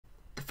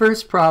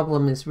first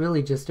problem is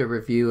really just a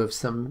review of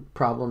some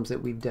problems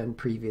that we've done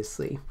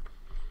previously.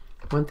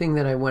 One thing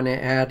that I want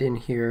to add in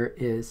here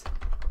is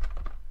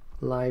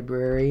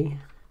library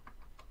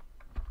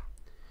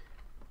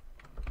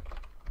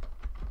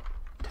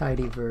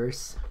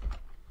tidyverse,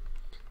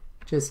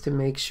 just to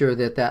make sure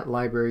that that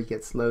library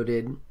gets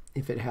loaded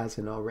if it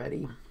hasn't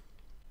already.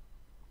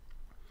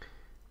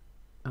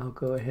 I'll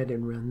go ahead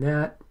and run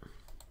that.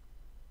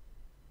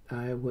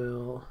 I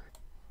will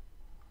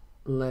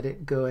let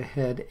it go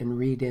ahead and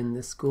read in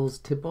the schools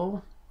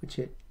tibble, which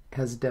it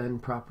has done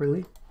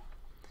properly.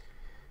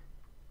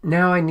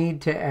 Now I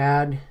need to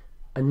add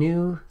a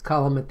new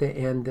column at the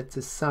end that's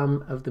a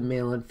sum of the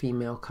male and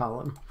female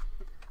column.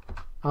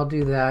 I'll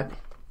do that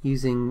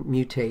using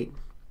mutate.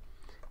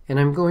 And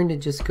I'm going to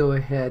just go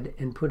ahead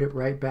and put it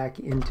right back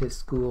into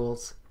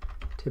schools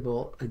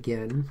tibble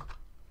again.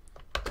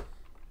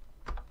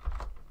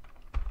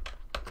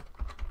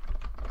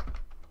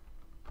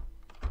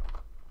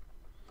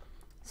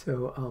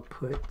 So I'll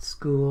put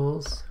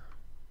schools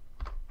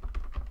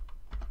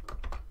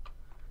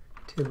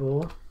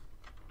tibble,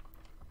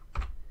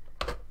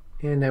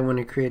 and I want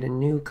to create a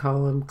new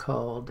column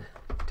called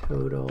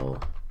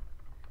total,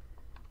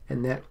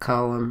 and that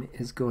column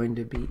is going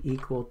to be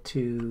equal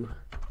to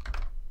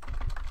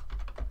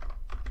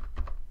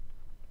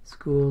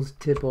schools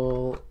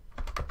tibble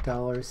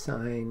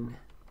 $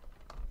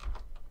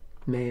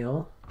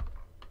 male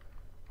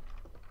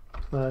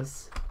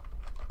plus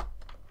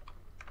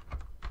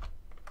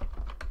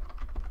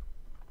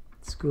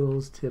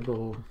schools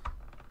tibble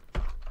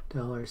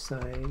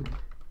 $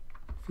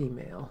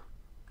 female.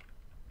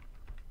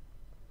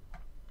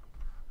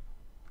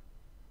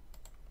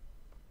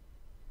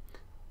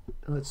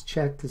 Let's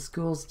check the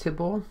schools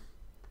tibble.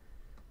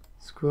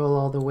 Scroll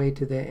all the way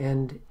to the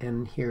end,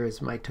 and here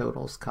is my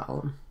totals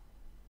column.